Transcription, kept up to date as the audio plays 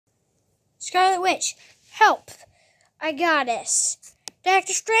Scarlet Witch, help. I got this.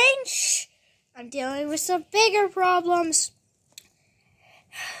 Doctor Strange, I'm dealing with some bigger problems.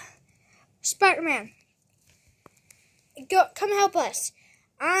 Spider-Man, come help us.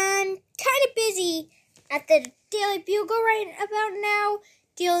 I'm kind of busy at the Daily Bugle right about now,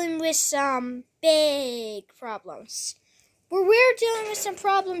 dealing with some big problems. But we're dealing with some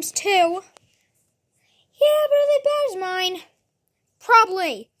problems too. Yeah, but are they bad as mine?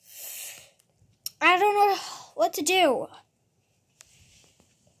 Probably. I don't know what to do.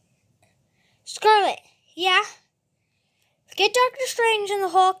 Scarlet, yeah? Get Doctor Strange and the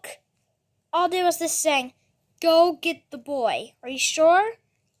Hulk. All do is this thing. Go get the boy. Are you sure?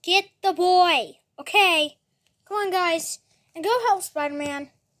 Get the boy. Okay. Come on, guys. And go help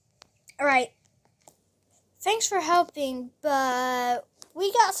Spider-Man. Alright. Thanks for helping, but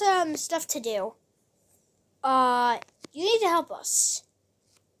we got some stuff to do. You need to help us.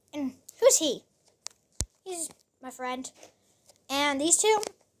 And who's he? He's my friend. And these two?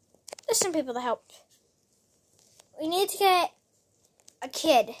 There's some people to help. We need to get a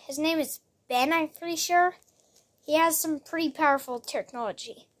kid. His name is Ben, I'm pretty sure. He has some pretty powerful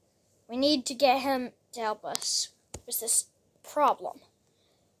technology. We need to get him to help us with this problem.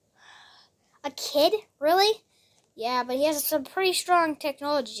 A kid? Really? Yeah, but he has some pretty strong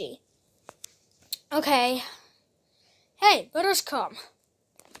technology. Okay. Hey, let us come.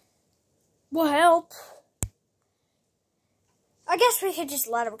 We'll help. I guess we could just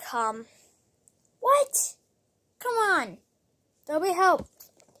let him come. What? Come on. There'll be help.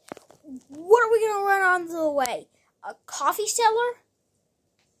 What are we going to run onto the way? A coffee cellar?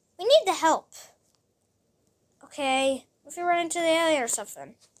 We need the help. Okay. If we run into the alley or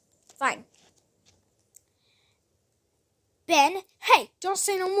something. Fine. Ben, hey, don't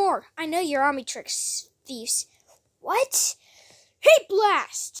say no more. I know you're Omnitrix thieves. What? Hey,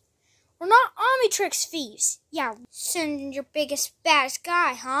 Blast! We're not Omnitrix thieves. Yeah, send your biggest, baddest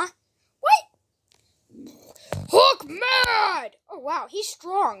guy, huh? What? Hulk mad! Oh, wow, he's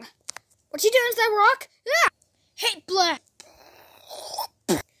strong. What's he doing to that rock? Ah! Hey, Blast!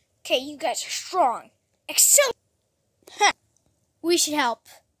 Okay, you guys are strong. Excel. Huh. We should help.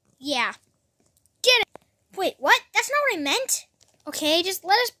 Yeah. Get it! Wait, what? That's not what I meant. Okay, just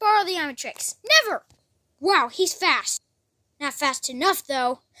let us borrow the Omnitrix. Never! Wow, he's fast. Not fast enough,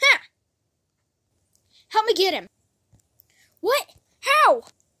 though. Huh. Help me get him. What? How?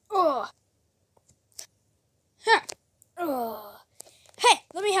 Ugh. Huh. Ugh. Hey,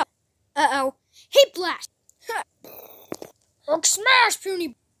 let me help. Uh-oh. Hey, Blast. Huh. Hulk smash,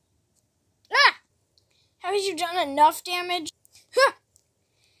 puny. Ah! Haven't you done enough damage? Huh.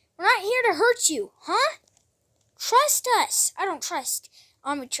 We're not here to hurt you, huh? Trust us. I don't trust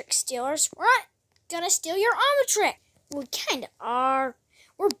Omnitrix stealers. We're not gonna steal your Omnitrix. We kinda are.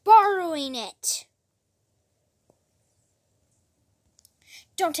 We're borrowing it.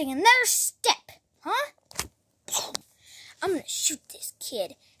 Don't take another step, huh? I'm gonna shoot this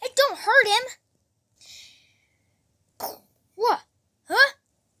kid. Hey, don't hurt him. What? Huh?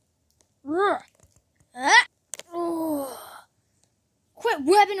 Quit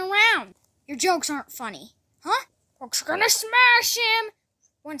webbing around. Your jokes aren't funny, huh? We're gonna smash him.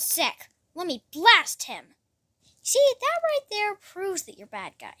 One sec. Let me blast him. See, that right there proves that you're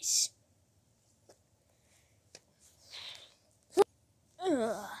bad guys.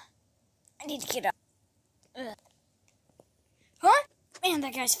 Ugh. I need to get up. Ugh. Huh? Man,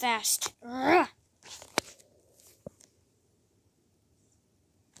 that guy's fast. Ugh.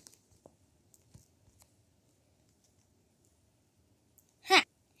 Huh.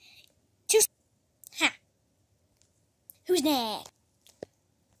 Huh. Who's next?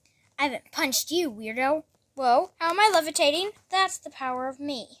 I haven't punched you, weirdo. Whoa, how am I levitating? That's the power of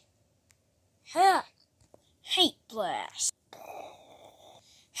me. Huh. Hate Blast.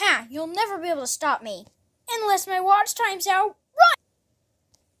 Ha, you'll never be able to stop me. Unless my watch time's out. Run!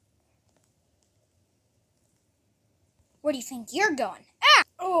 Where do you think you're going? Ah!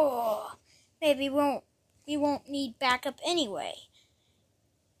 Oh, maybe we won't need backup anyway.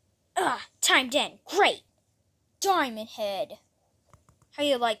 Timed in. Great. Diamond Head. How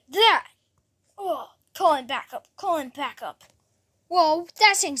you like that? Oh, calling backup. Whoa,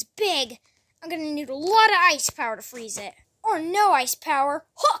 that thing's big. I'm gonna need a lot of ice power to freeze it. Or no ice power.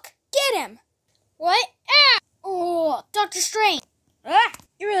 Hook! Get him! What? Ah! Oh, Doctor Strange. Ah!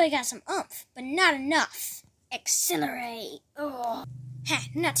 You really got some oomph, but not enough. Accelerate. Oh. Ha,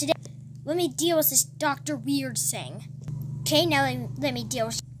 not today. Let me deal with this Dr. Weird thing. Okay, now let me deal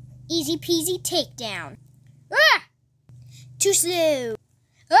with easy peasy takedown. Ah! Too slow.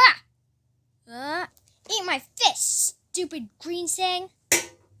 Ah! Eat my fist, stupid green thing.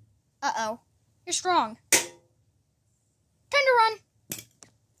 Uh-oh. Uh-oh. You're strong. Time to run.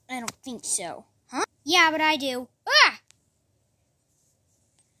 I don't think so. Huh? Yeah, but I do. Ah!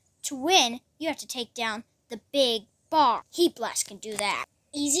 To win, you have to take down the big bar. Heat Blast can do that.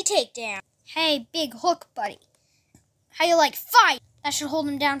 Easy takedown. Hey, big hook buddy. How you like fight? That should hold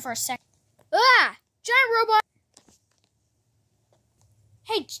him down for a second. Ah! Giant robot!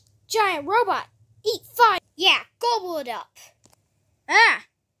 Hey, giant robot! Eat fire! Yeah, gobble it up. Ah!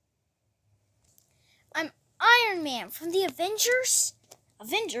 I'm Iron Man from the Avengers.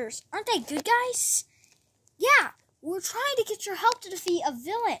 Avengers? Aren't they good guys? Yeah, we're trying to get your help to defeat a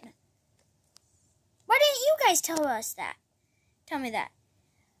villain. Why didn't you guys tell us that? Tell me that.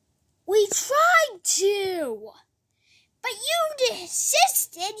 We tried to, but you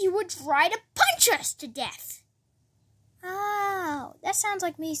insisted you would try to punch us to death. Oh, that sounds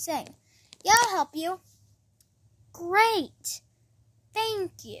like me saying, yeah, I'll help you. Great.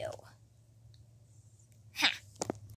 Thank you.